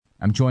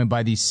I'm joined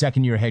by the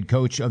second-year head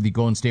coach of the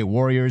Golden State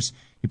Warriors.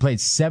 He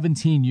played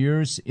 17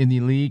 years in the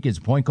league as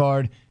a point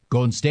guard.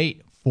 Golden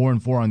State,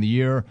 4-4 on the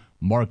year.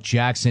 Mark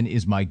Jackson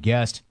is my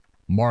guest.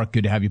 Mark,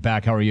 good to have you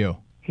back. How are you?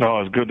 No,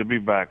 it's good to be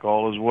back.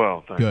 All is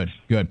well. Thanks.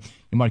 Good.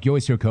 And Mark, you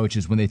always hear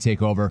coaches when they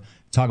take over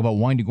talk about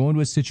wanting to go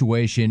into a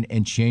situation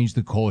and change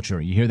the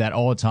culture. You hear that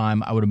all the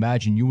time. I would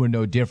imagine you were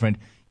no different.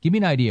 Give me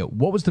an idea.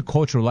 What was the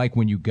culture like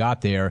when you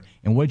got there,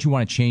 and what did you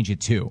want to change it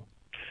to?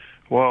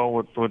 Well,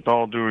 with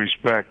all due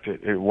respect,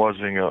 it was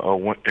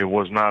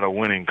not a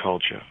winning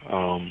culture.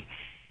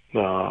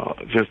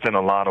 Just in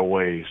a lot of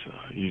ways,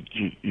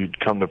 you'd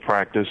come to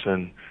practice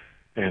and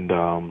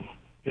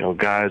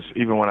guys.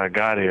 Even when I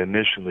got here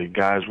initially,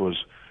 guys was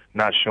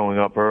not showing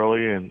up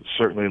early and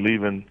certainly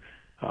leaving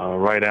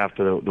right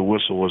after the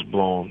whistle was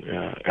blown.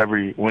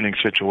 Every winning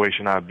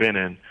situation I've been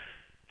in,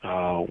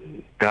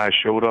 guys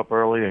showed up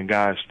early and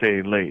guys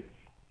stayed late.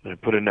 They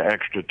put in the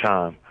extra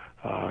time.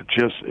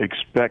 Just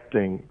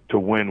expecting to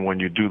win when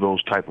you do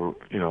those type of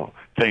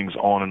things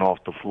on and off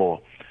the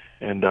floor.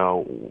 And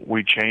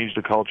we changed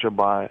the culture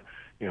by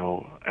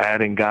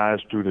adding guys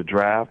through the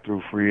draft,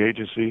 through free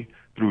agency,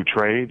 through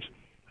trades,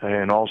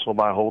 and also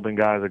by holding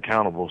guys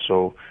accountable.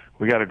 So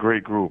we got a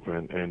great group,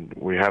 and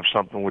we have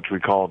something which we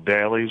call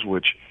dailies,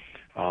 which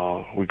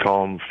we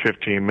call them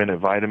 15-minute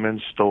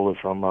vitamins, stole it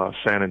from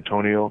San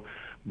Antonio,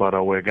 but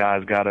where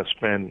guys got to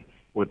spend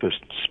with a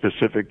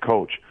specific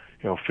coach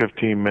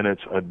 15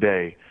 minutes a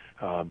day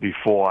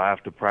before,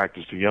 after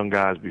practice. The young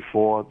guys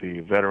before,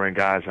 the veteran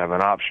guys have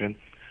an option,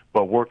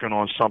 but working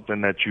on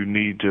something that you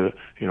need to,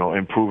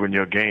 improve in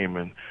your game.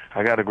 And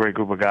I got a great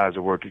group of guys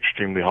that work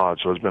extremely hard,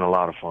 so it's been a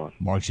lot of fun.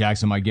 Mark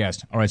Jackson, my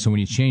guest. All right, so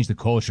when you change the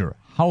culture,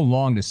 how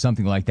long does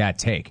something like that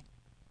take?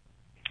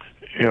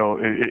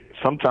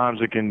 Sometimes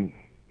it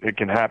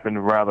can happen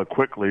rather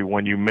quickly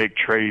when you make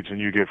trades and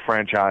you get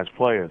franchise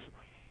players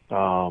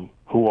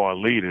who are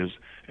leaders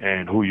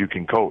and who you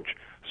can coach.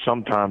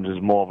 Sometimes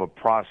it's more of a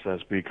process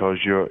because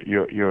you're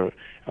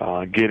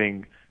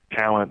getting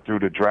talent through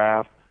the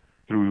draft,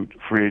 through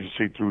free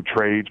agency, through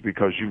trades,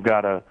 because you've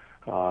got to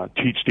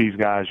teach these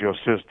guys your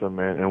system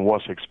and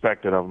what's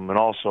expected of them. And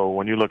also,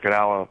 when you look at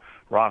our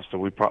roster,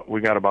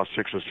 we got about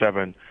 6 or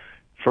 7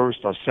 first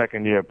or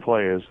second year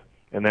players,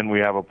 and then we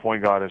have a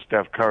point guard in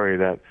Steph Curry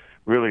that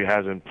really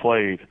hasn't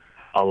played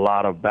a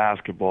lot of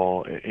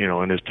basketball,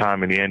 in his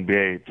time in the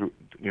NBA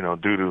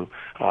due to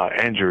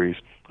injuries.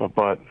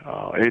 But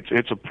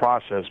it's a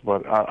process.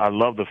 But I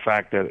love the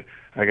fact that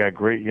I got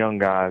great young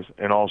guys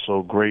and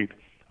also great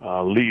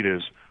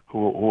leaders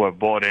who have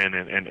bought in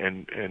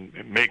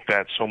and make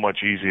that so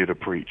much easier to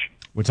preach.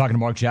 We're talking to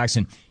Mark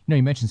Jackson.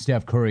 You mentioned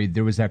Steph Curry.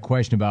 There was that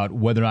question about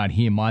whether or not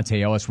he and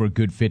Monte Ellis were a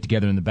good fit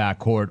together in the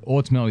backcourt.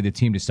 Ultimately, the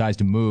team decides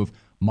to move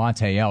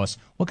Monte Ellis.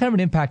 What kind of an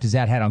impact has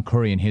that had on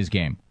Curry in his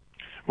game?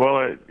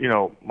 Well,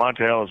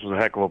 Monte Ellis was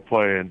a heck of a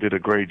player and did a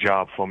great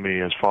job for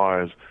me as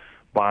far as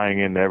buying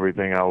into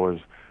everything I was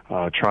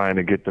trying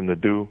to get them to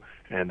do,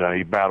 and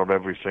he battled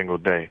every single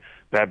day.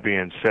 That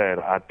being said,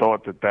 I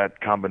thought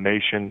that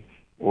combination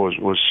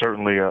was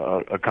certainly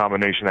a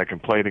combination that can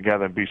play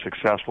together and be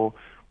successful.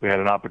 We had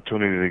an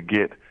opportunity to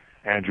get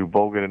Andrew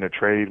Bogut in a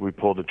trade. We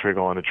pulled the trigger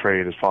on the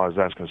trade as far as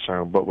that's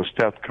concerned. But with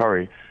Steph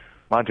Curry,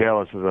 Monte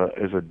Ellis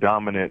is a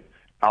dominant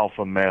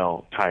alpha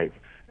male type,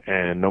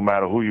 and no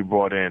matter who you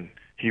brought in,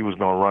 he was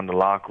going to run the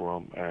locker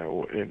room.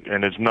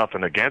 And it's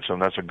nothing against him.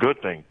 That's a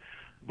good thing.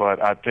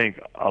 But I think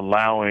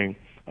allowing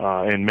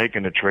in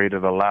making the trade,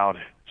 it allowed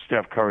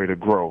Steph Curry to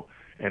grow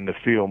and to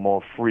feel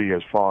more free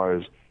as far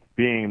as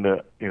being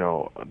the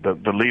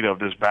leader of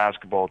this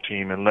basketball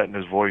team and letting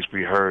his voice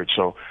be heard.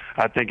 So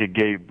I think it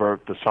gave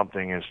birth to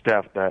something in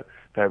Steph that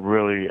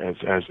really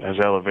has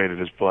elevated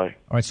his play.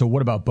 All right, so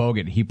what about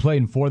Bogut? He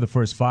played in 4 of the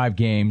first 5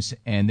 games,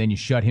 and then you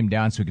shut him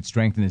down so he could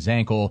strengthen his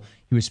ankle.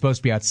 He was supposed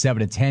to be out 7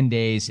 to 10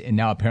 days, and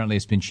now apparently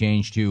it's been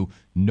changed to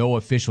no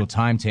official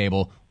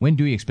timetable. When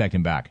do you expect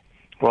him back?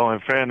 Well, in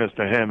fairness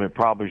to him, it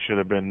probably should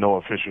have been no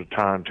official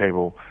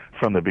timetable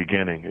from the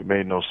beginning. It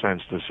made no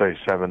sense to say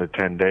 7 to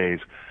 10 days.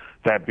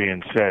 That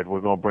being said,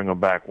 we're going to bring him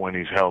back when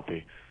he's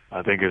healthy.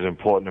 I think it's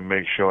important to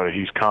make sure that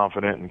he's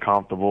confident and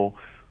comfortable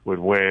with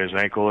where his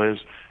ankle is,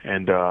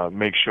 and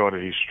make sure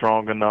that he's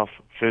strong enough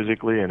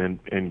physically and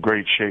in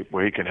great shape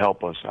where he can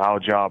help us. Our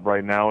job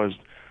right now is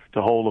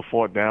to hold the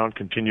fort down,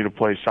 continue to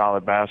play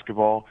solid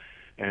basketball,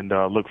 and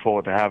look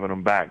forward to having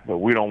him back. But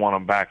we don't want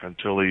him back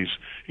until he's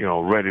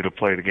ready to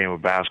play the game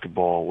of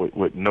basketball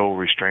with no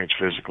restraints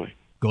physically.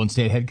 Golden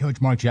State head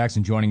coach Mark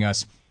Jackson joining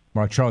us.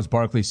 Mark, Charles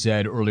Barkley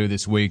said earlier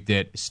this week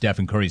that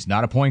Stephen Curry's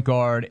not a point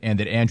guard and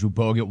that Andrew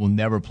Bogut will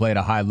never play at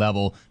a high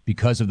level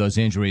because of those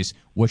injuries.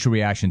 What's your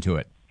reaction to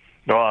it?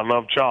 No, I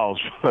love Charles,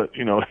 but,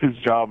 his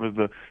job is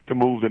to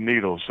move the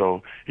needle,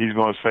 so he's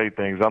going to say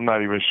things. I'm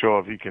not even sure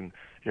if he can,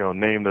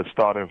 name the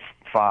starting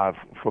 5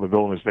 for the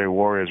Golden State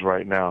Warriors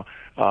right now.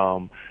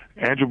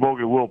 Andrew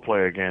Bogut will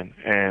play again,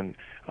 and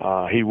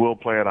he will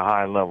play at a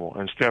high level.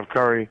 And Steph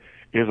Curry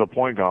is a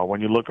point guard.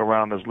 When you look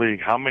around this league,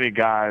 how many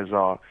guys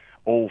are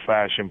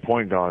old-fashioned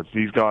point guards?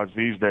 These guards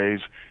these days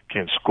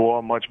can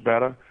score much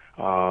better.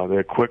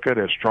 They're quicker,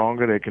 they're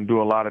stronger, they can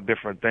do a lot of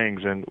different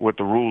things. And with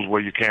the rules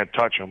where you can't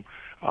touch them,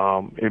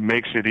 it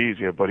makes it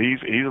easier. But he's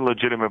a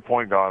legitimate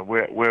point guard.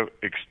 We're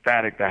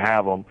ecstatic to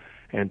have him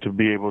and to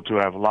be able to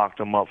have locked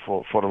him up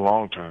for the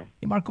long term.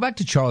 Hey, Mark, go back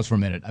to Charles for a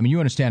minute. I mean, you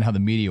understand how the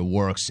media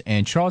works,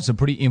 and Charles is a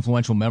pretty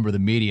influential member of the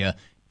media.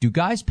 Do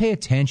guys pay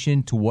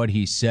attention to what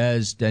he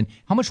says? And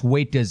how much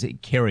weight does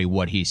it carry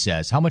what he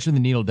says? How much of the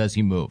needle does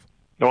he move?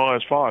 Well,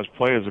 as far as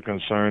players are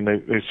concerned,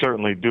 they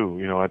certainly do.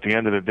 You know, at the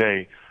end of the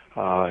day,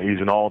 he's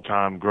an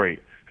all-time great.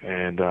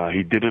 And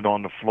he did it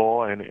on the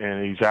floor,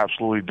 and he's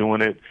absolutely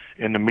doing it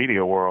in the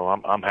media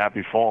world. I'm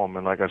happy for him,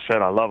 and like I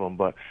said, I love him.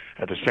 But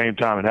at the same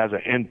time, it has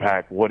an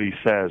impact what he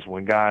says.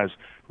 When guys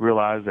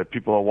realize that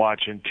people are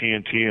watching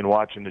TNT and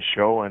watching the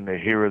show, and they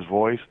hear his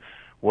voice,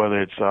 whether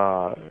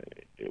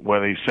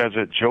he says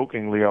it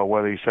jokingly or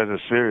whether he says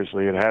it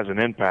seriously, it has an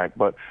impact.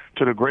 But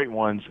to the great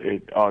ones,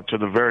 to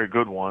the very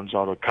good ones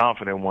or the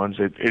confident ones,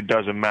 it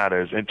doesn't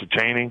matter. It's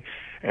entertaining,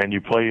 and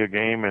you play your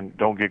game and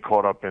don't get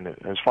caught up in it.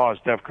 As far as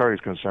Steph Curry is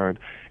concerned,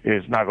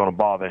 it's not going to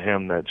bother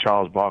him that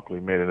Charles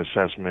Barkley made an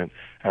assessment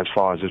as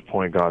far as his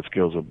point guard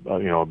skills,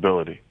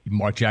 ability.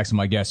 Mark Jackson,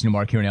 my guest.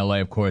 Mark, here in L.A.,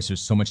 of course,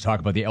 there's so much talk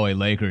about the L.A.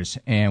 Lakers.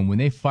 And when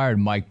they fired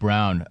Mike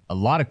Brown, a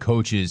lot of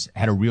coaches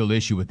had a real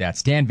issue with that.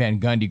 Stan Van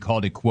Gundy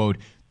called it, quote,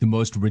 the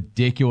most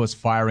ridiculous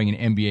firing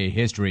in NBA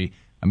history.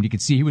 I mean, you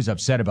could see he was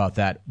upset about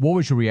that. What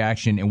was your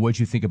reaction, and what did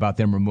you think about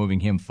them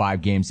removing him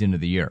 5 games into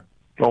the year?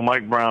 Well,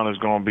 Mike Brown is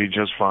going to be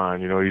just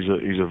fine. You know,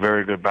 he's a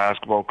very good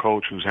basketball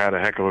coach who's had a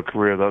heck of a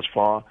career thus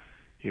far.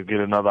 He'll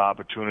get another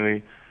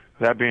opportunity.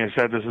 That being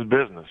said, this is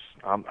business.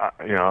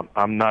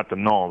 I'm not the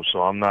norm,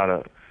 so I'm not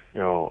a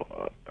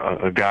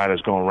guy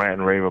that's going to rant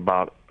and rave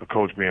about a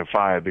coach being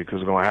fired,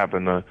 because it's going to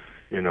happen to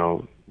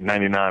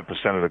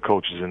 99% of the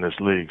coaches in this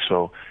league.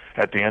 So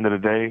at the end of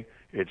the day,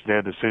 it's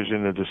their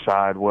decision to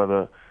decide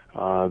whether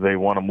they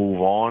want to move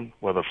on,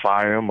 whether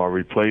fire him or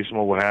replace him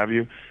or what have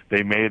you.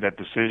 They made that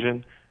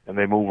decision, and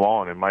they move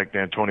on, and Mike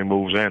D'Antoni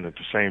moves in at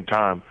the same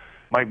time.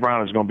 Mike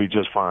Brown is going to be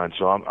just fine,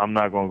 so I'm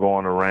not going to go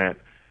on a rant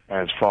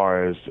as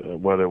far as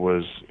whether it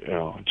was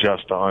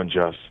just or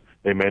unjust.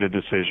 They made a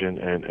decision,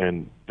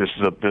 and this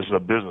is a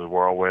business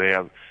world where they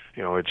have,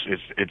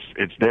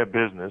 it's their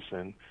business,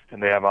 and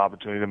they have an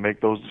opportunity to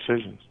make those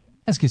decisions.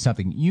 Ask you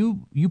something.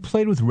 You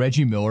played with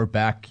Reggie Miller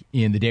back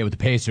in the day with the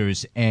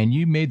Pacers, and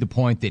you made the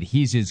point that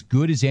he's as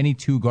good as any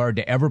two guard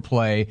to ever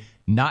play,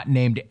 not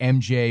named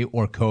MJ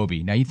or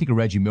Kobe. Now, you think of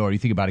Reggie Miller, you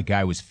think about a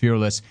guy who was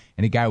fearless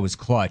and a guy who was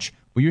clutch.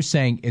 But you're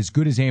saying as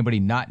good as anybody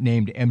not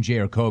named MJ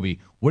or Kobe.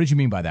 What did you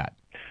mean by that?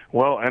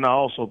 Well, and I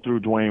also threw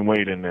Dwayne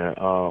Wade in there.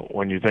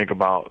 When you think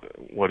about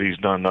what he's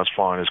done thus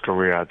far in his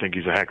career, I think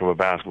he's a heck of a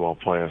basketball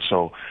player.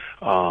 So,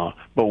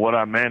 but what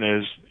I meant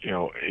is,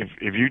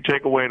 if you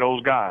take away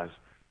those guys,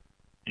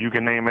 you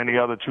can name any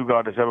other two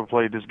guard that's ever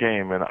played this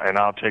game, and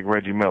I'll take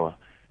Reggie Miller,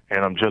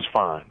 and I'm just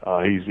fine.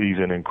 He's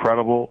an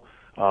incredible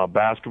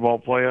basketball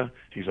player.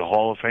 He's a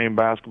Hall of Fame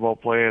basketball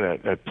player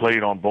that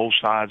played on both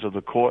sides of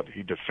the court.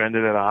 He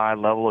defended at a high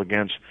level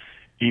against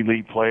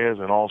elite players,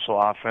 and also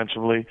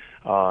offensively,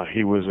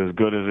 he was as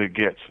good as it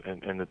gets.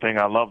 And the thing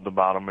I loved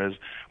about him is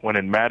when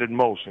it mattered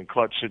most in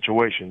clutch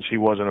situations, he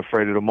wasn't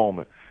afraid of the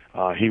moment.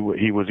 He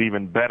was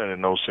even better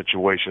in those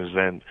situations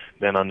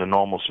than under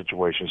normal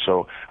situations.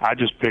 So I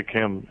just pick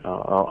him.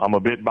 I'm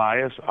a bit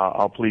biased.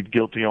 I'll plead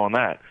guilty on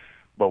that.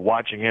 But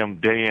watching him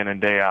day in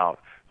and day out,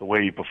 the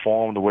way he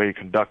performed, the way he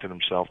conducted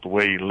himself, the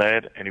way he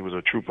led, and he was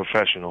a true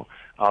professional,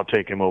 I'll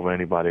take him over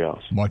anybody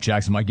else. Mark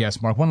Jackson, my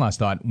guest. Mark, one last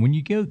thought. When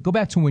you go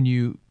back to when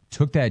you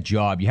took that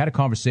job, you had a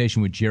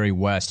conversation with Jerry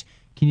West.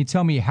 Can you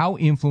tell me how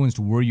influenced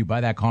were you by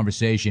that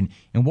conversation,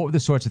 and what were the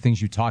sorts of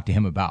things you talked to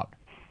him about?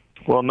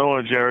 Well,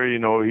 knowing Jerry,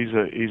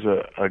 he's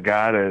a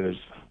guy that has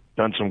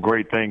done some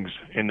great things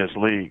in this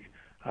league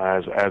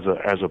as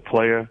a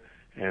player,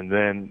 and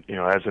then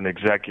as an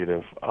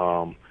executive,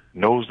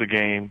 knows the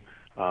game,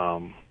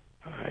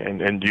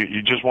 and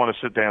you just want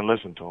to sit there and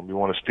listen to him. You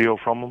want to steal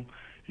from him.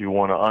 You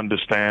want to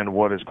understand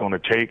what it's going to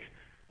take.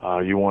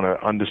 You want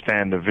to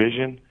understand the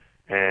vision,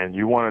 and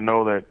you want to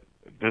know that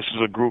this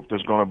is a group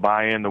that's going to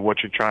buy into what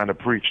you're trying to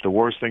preach. The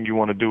worst thing you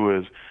want to do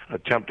is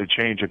attempt to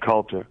change a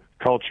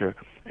culture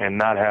and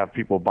not have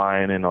people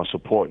buying in or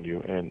supporting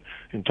you. And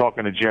in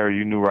talking to Jerry,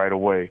 you knew right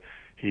away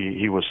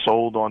he was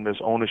sold on this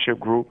ownership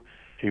group.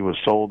 He was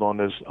sold on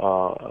this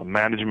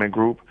management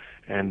group,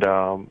 and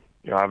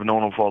I've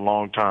known him for a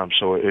long time,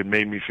 so it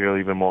made me feel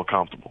even more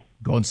comfortable.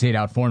 Golden State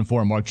out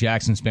 4-4. Mark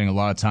Jackson spending a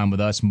lot of time with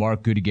us.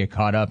 Mark, good to get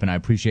caught up, and I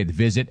appreciate the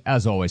visit.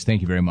 As always,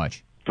 thank you very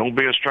much. Don't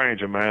be a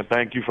stranger, man.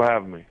 Thank you for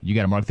having me. You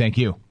got it, Mark. Thank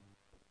you.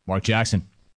 Mark Jackson.